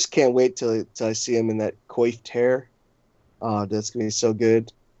 I just can't wait till I see him in that coiffed hair. Oh, that's gonna be so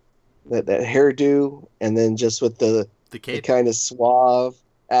good. That hairdo, and then just with the cape, the kind of suave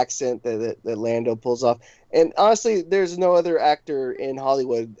accent that Lando pulls off. And honestly, there's no other actor in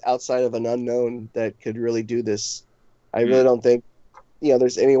Hollywood outside of an unknown that could really do this. I really don't think,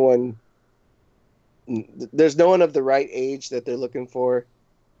 there's anyone. There's no one of the right age that they're looking for,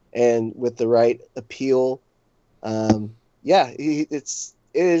 and with the right appeal. It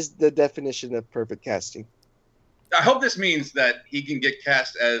is the definition of perfect casting. I hope this means that he can get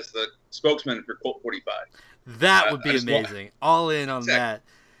cast as the spokesman for Colt 45. That would be amazing. All in on exactly.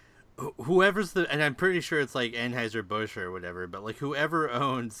 that. Whoever's and I'm pretty sure it's like Anheuser-Busch or whatever, but like whoever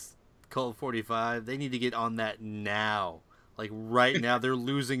owns Colt 45, they need to get on that now. Like right now, they're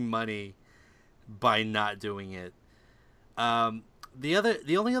losing money by not doing it.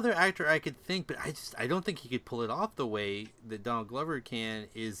 The only other actor I could think, but I don't think he could pull it off the way that Donald Glover can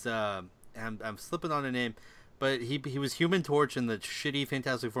is I'm slipping on a name. But he was Human Torch in the shitty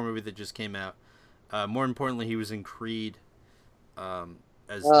Fantastic Four movie that just came out. More importantly, he was in Creed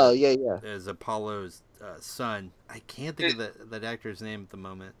as Apollo's son. I can't think of that actor's name at the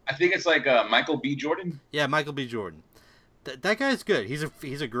moment. I think it's like Michael B. Jordan. Yeah, Michael B. Jordan. That guy's good. He's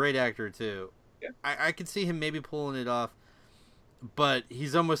a great actor too. Yeah. I could see him maybe pulling it off, but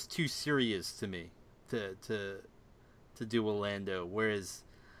he's almost too serious to me to do Orlando. Whereas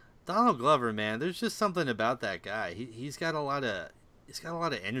Donald Glover, man, there's just something about that guy. He's got a lot of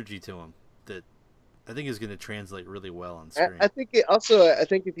energy to him that I think is going to translate really well on screen. I think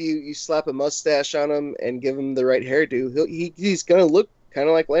if you slap a mustache on him and give him the right hairdo, he's going to look kind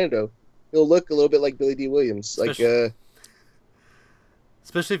of like Lando. He'll look a little bit like Billy D. Williams,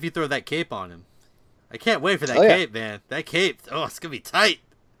 especially if you throw that cape on him. I can't wait for that cape, man. That cape, it's gonna be tight.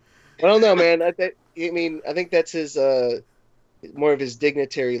 I don't know, man. I think that's his more of his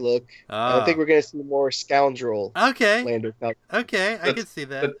dignitary look. I think we're gonna see more scoundrel. Okay. Lando Calrissian. Okay, I can see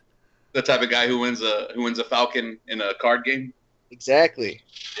that. The type of guy who wins a Falcon in a card game. Exactly.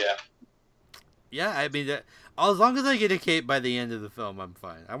 Yeah. Yeah, I mean, as long as I get a cape by the end of the film, I'm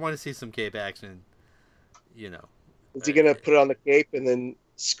fine. I want to see some cape action. Is he gonna put on the cape and then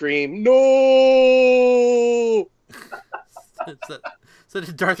scream no? So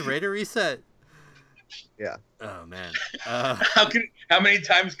did Darth Vader reset? Yeah. Oh man. How many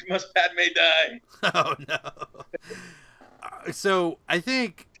times must Padme die? Oh no. So I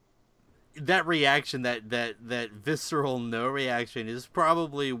think that reaction, that visceral no reaction, is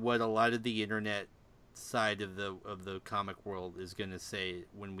probably what a lot of the internet side of the comic world is going to say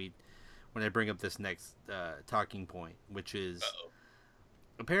when I bring up this next talking point, which is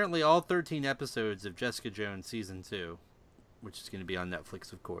apparently all 13 episodes of Jessica Jones season 2, which is going to be on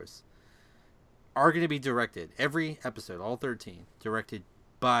Netflix, of course, are going to be directed. Every episode, all 13, directed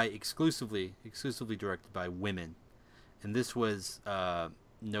by exclusively directed by women, and this was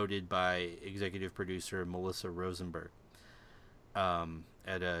noted by executive producer Melissa Rosenberg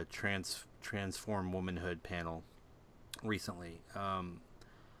at a Transform Womanhood panel recently.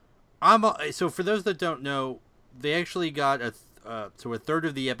 So for those that don't know, they actually got a third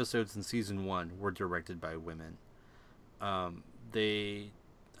of the episodes in season 1 were directed by women. Obviously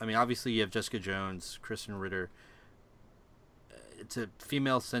you have Jessica Jones, Kristen Ritter. It's a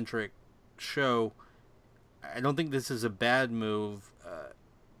female-centric show. I don't think this is a bad move.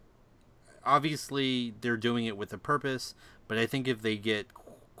 Obviously, they're doing it with a purpose, but I think if they get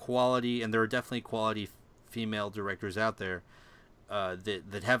quality, and there are definitely quality female directors out there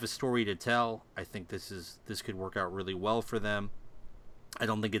that have a story to tell, I think this could work out really well for them. I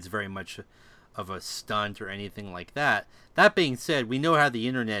don't think it's very much of a stunt or anything like that. That being said, we know how the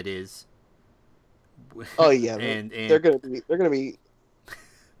internet is. Oh yeah, and they're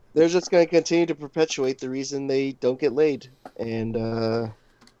just going to continue to perpetuate the reason they don't get laid. And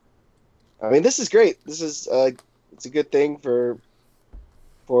this is great. This is it's a good thing for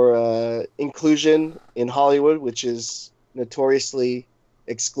inclusion in Hollywood, which is notoriously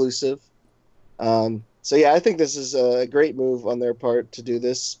exclusive. So yeah, I think this is a great move on their part to do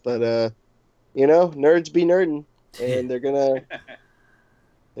this. But nerds be nerding, and they're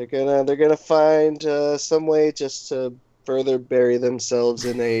gonna find some way just to further bury themselves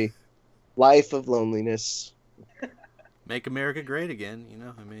in a life of loneliness. Make America great again,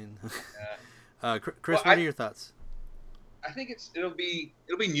 Chris, what are your thoughts? I think it'll be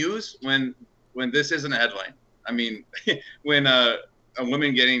news when this isn't a headline. I mean, when a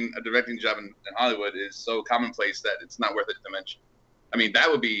woman getting a directing job in Hollywood is so commonplace that it's not worth it to mention. I mean, that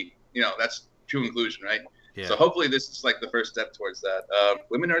would be, that's true inclusion, right? Yeah. So hopefully this is like the first step towards that.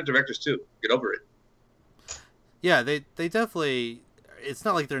 Women are directors too. Get over it. Yeah, they definitely. It's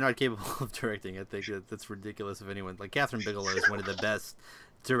not like they're not capable of directing. I think that's ridiculous of anyone. Like Catherine Bigelow is one of the best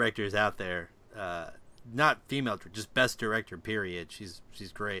directors out there. Not female, just best director. Period. She's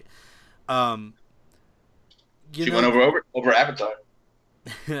great. She went over Avatar.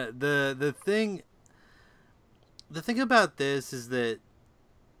 The thing about this is that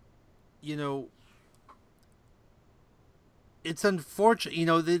it's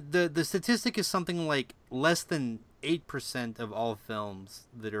unfortunate. The statistic is something like less than 8% of all films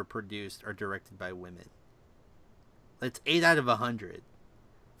that are produced are directed by women. That's 8 out of 100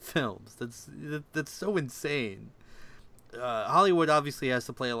 films. That's so insane. Hollywood obviously has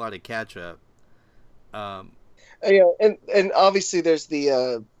to play a lot of catch up. And obviously there's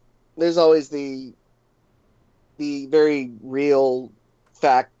there's always the very real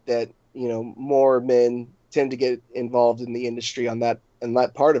fact that more men tend to get involved in the industry on that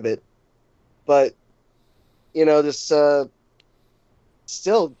part of it, but this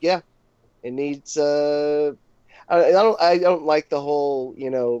still, yeah, it needs. I don't like the whole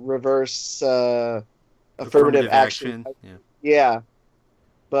reverse affirmative action. Yeah,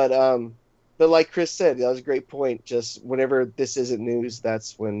 but like Chris said, that was a great point. Just whenever this isn't news,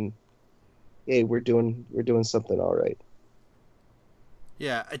 that's when, hey, we're doing something all right.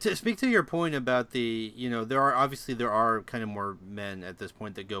 Yeah, to speak to your point about the, there are kind of more men at this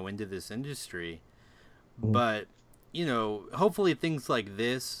point that go into this industry, but hopefully things like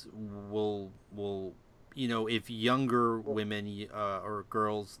this will if younger women or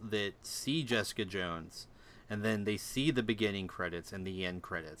girls that see Jessica Jones and then they see the beginning credits and the end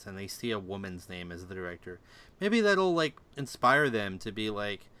credits and they see a woman's name as the director, maybe that'll inspire them to be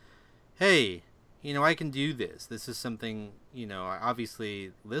like, hey, I can do this. This is something,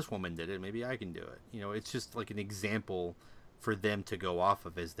 obviously this woman did it. Maybe I can do it. It's just like an example for them to go off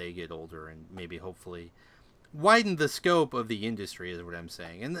of as they get older and maybe hopefully widen the scope of the industry is what I'm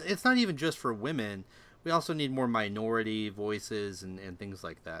saying. And it's not even just for women. We also need more minority voices and things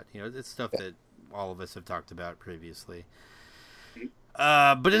like that. It's stuff that all of us have talked about previously.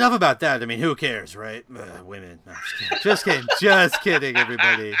 But enough about that. I mean, who cares, right? Women. No, just kidding. Just kidding,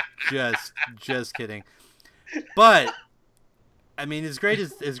 everybody. Just kidding. But I mean, as great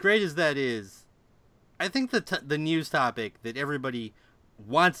as that is, I think the news topic that everybody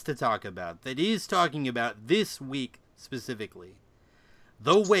wants to talk about, that is talking about this week specifically,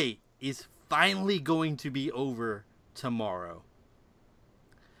 the wait is finally going to be over tomorrow.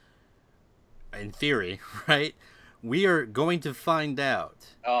 In theory, right? we are going to find out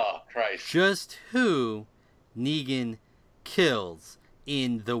Oh, Christ. just who Negan kills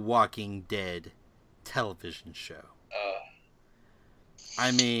in the Walking Dead television show.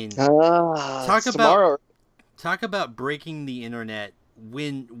 I mean, talk it's about tomorrow. breaking the internet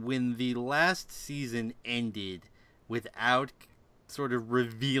when the last season ended without sort of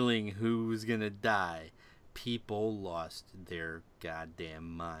revealing who's gonna die. People lost their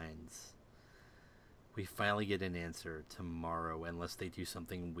goddamn minds. We finally get an answer tomorrow, unless they do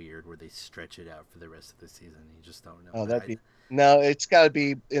something weird where they stretch it out for the rest of the season. You just don't know. Oh, no. It's got to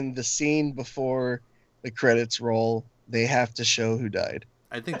be in the scene before the credits roll. They have to show who died.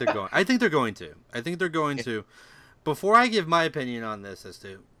 I think they're going. I think they're going to. Before I give my opinion on this as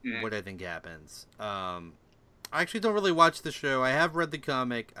to what I think happens, I actually don't really watch the show. I have read the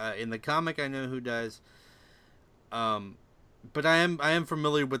comic. In the comic, I know who dies. But I am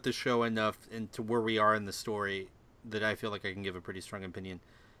familiar with the show enough and to where we are in the story that I feel like I can give a pretty strong opinion.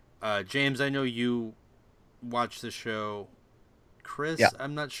 James, I know you watch the show. Chris, Yeah.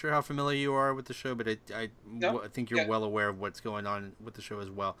 I'm not sure how familiar you are with the show, but I think you're well aware of what's going on with the show as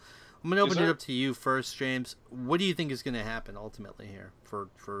well. I'm going to open it up to you first, James. What do you think is going to happen ultimately here for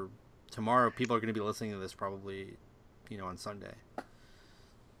tomorrow? People are going to be listening to this probably, on Sunday.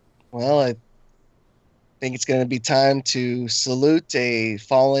 Well, I think it's going to be time to salute a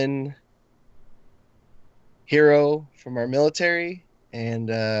fallen hero from our military, and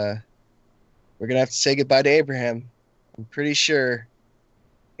we're going to have to say goodbye to Abraham. I'm pretty sure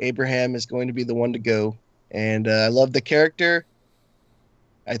Abraham is going to be the one to go, and I love the character.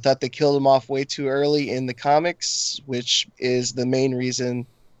 I thought they killed him off way too early in the comics, which is the main reason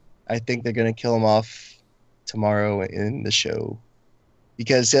I think they're going to kill him off tomorrow in the show.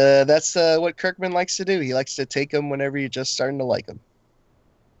 Because that's what Kirkman likes to do. He likes to take them whenever you're just starting to like them.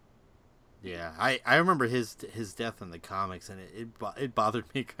 Yeah, I remember his death in the comics, and it bothered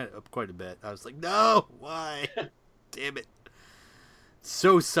me quite a bit. I was like, no, why? Damn it.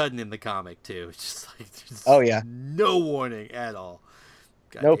 So sudden in the comic, too. It's just like, no warning at all.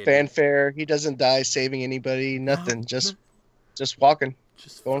 God, no fanfare. He doesn't die saving anybody. Nothing. No. Just walking.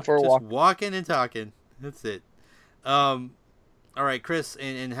 Just going for a walk. Walking and talking. That's it. All right, Chris,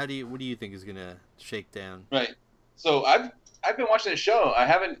 and what do you think is gonna shake down? Right. So I've been watching the show. I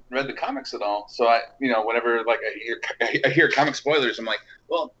haven't read the comics at all. So whenever I hear comic spoilers, I'm like,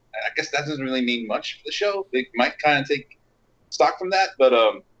 well, I guess that doesn't really mean much for the show. They might kind of take stock from that, but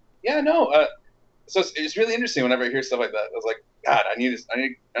so it's really interesting whenever I hear stuff like that. I was like, God, I need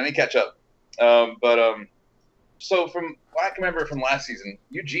to catch up. So from what I can remember from last season,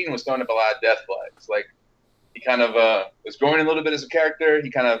 Eugene was throwing up a lot of death flags. Like, he kind of was growing a little bit as a character.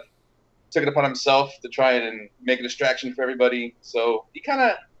 He kind of took it upon himself to try and make a distraction for everybody. So he kind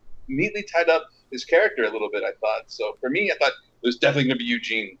of neatly tied up his character a little bit, I thought. So for me, I thought it was definitely going to be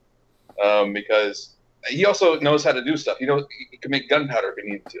Eugene, because he also knows how to do stuff. He can make gunpowder if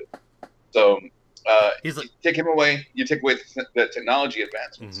he needs to. So he's like, take him away, you take away the technology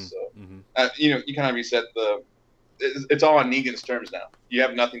advancements. You kind of reset it's all on Negan's terms now. You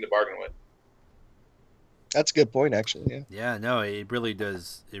have nothing to bargain with. That's a good point, actually. Yeah. Yeah. No, it really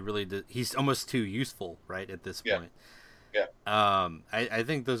does. He's almost too useful, right, at this point. Yeah. I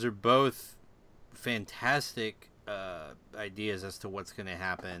think those are both fantastic ideas as to what's going to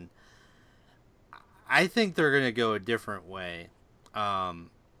happen. I think they're going to go a different way,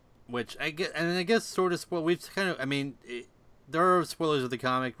 which I guess sort of spoil. We've kind of. I mean, there are spoilers of the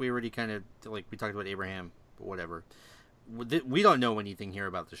comic. We already kind of we talked about Abraham, but whatever. We don't know anything here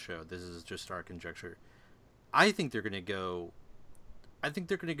about the show. This is just our conjecture. I think they're gonna go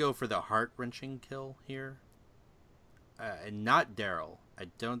for the heart-wrenching kill here, and not Daryl. I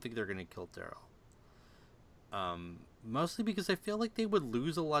don't think they're gonna kill Daryl. Mostly because I feel like they would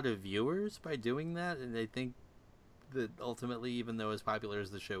lose a lot of viewers by doing that, and I think that ultimately, even though as popular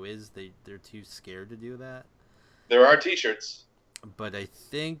as the show is, they're too scared to do that. There are T-shirts. But I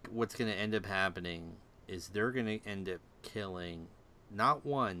think what's gonna end up happening is they're gonna end up killing not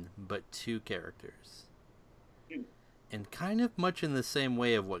one but two characters. And kind of much in the same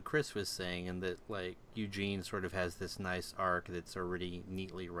way of what Chris was saying, in that like Eugene sort of has this nice arc that's already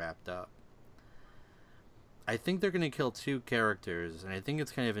neatly wrapped up. I think they're going to kill two characters, and I think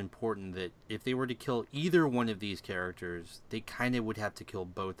it's kind of important that if they were to kill either one of these characters, they kind of would have to kill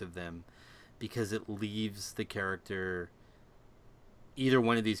both of them, because it leaves the character, either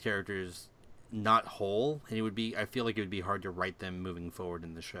one of these characters, not whole, and I feel like it would be hard to write them moving forward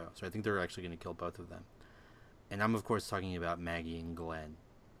in the show. So I think they're actually going to kill both of them. And I'm, of course, talking about Maggie and Glenn.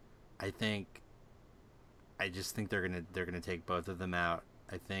 I just think they're gonna take both of them out.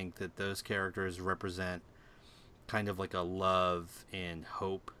 I think that those characters represent kind of like a love and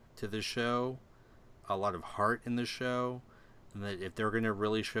hope to the show, a lot of heart in the show, and that if they're going to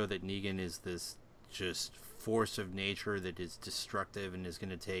really show that Negan is this just force of nature that is destructive and is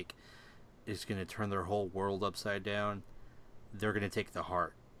going to turn their whole world upside down, they're going to take the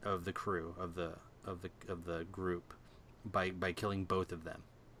heart of the crew of the group by killing both of them.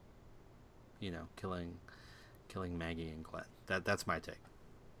 You know, killing Maggie and Glenn. That's my take.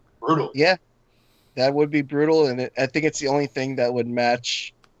 Brutal. Yeah, that would be brutal, and I think it's the only thing that would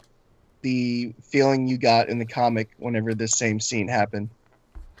match the feeling you got in the comic whenever this same scene happened.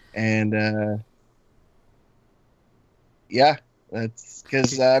 And yeah, that's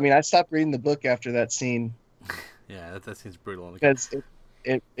because I stopped reading the book after that scene. Yeah, that seems brutal. Because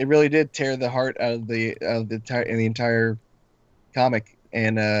it really did tear the heart out of the entire comic,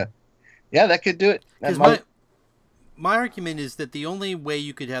 and yeah, that could do it. My argument is that the only way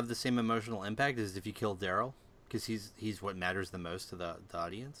you could have the same emotional impact is if you kill Daryl, because he's what matters the most to the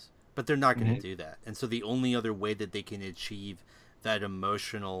audience. But they're not going to do that, and so the only other way that they can achieve that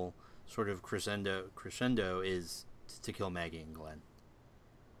emotional sort of crescendo is to kill Maggie and Glenn.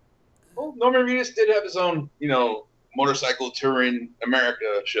 Well, Norman Reedus did have his own, motorcycle touring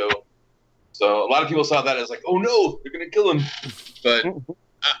America show, so a lot of people saw that as like, oh no, they're going to kill him. But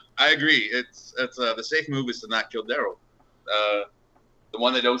I agree. It's the safe move is to not kill Daryl. The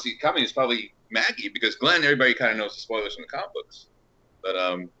one that don't see coming is probably Maggie, because Glenn, everybody kind of knows the spoilers from the comic books. But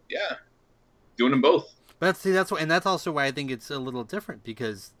yeah, doing them both. But that's also why I think it's a little different,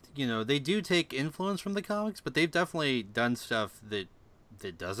 because they do take influence from the comics, but they've definitely done stuff that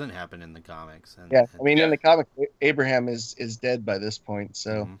doesn't happen in the comics. In the comic, Abraham is dead by this point,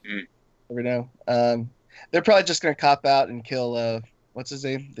 so never know. They're probably just gonna cop out and kill what's his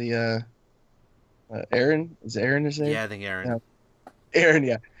name? The Aaron? Is Aaron his name? Yeah, I think Aaron. No. Aaron,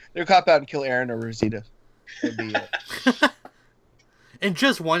 yeah. They'll cop out and kill Aaron or Rosita. That'd be it. And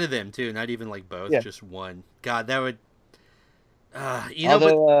just one of them too, not even like both, just one. God, that would.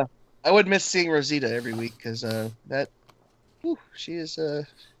 Although I would miss seeing Rosita every week, because she's a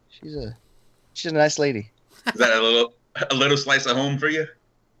nice lady. Is that a little slice of home for you?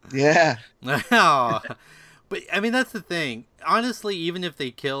 Yeah. Oh. But that's the thing. Honestly, even if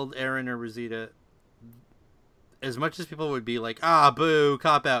they killed Aaron or Rosita, as much as people would be like, boo,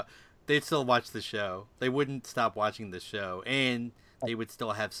 cop out, they'd still watch the show. They wouldn't stop watching the show, and they would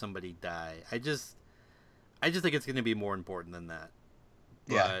still have somebody die. I just think it's going to be more important than that.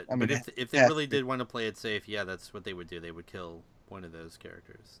 Yeah. But if they really did want to play it safe, yeah, that's what they would do. They would kill one of those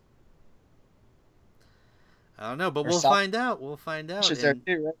characters. I don't know, but we'll find out. We'll find out. There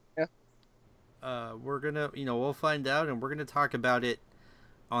too, right? Yeah. We're gonna, we'll find out, and we're gonna talk about it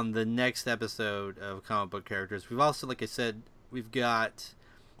on the next episode of Comic Book Characters. We've also, like I said, we've got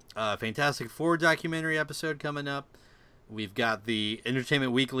a Fantastic Four documentary episode coming up. We've got the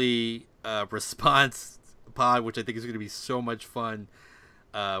Entertainment Weekly response pod, which I think is going to be so much fun.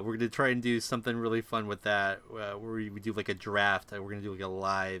 We're going to try and do something really fun with that, where we do like a draft. We're going to do like a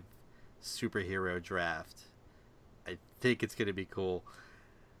live superhero draft. I think it's going to be cool.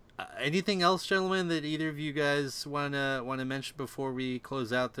 Anything else, gentlemen, that either of you guys want to mention before we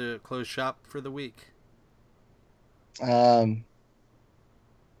close shop for the week? Let's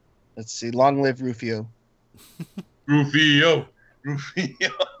see. Long live Rufio. Rufio.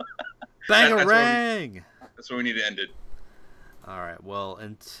 Bangarang! That's where we need to end it. All right. Well,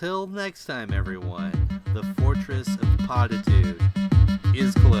 until next time, everyone, the Fortress of Poditude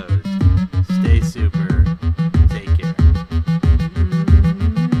is closed. Stay super. Take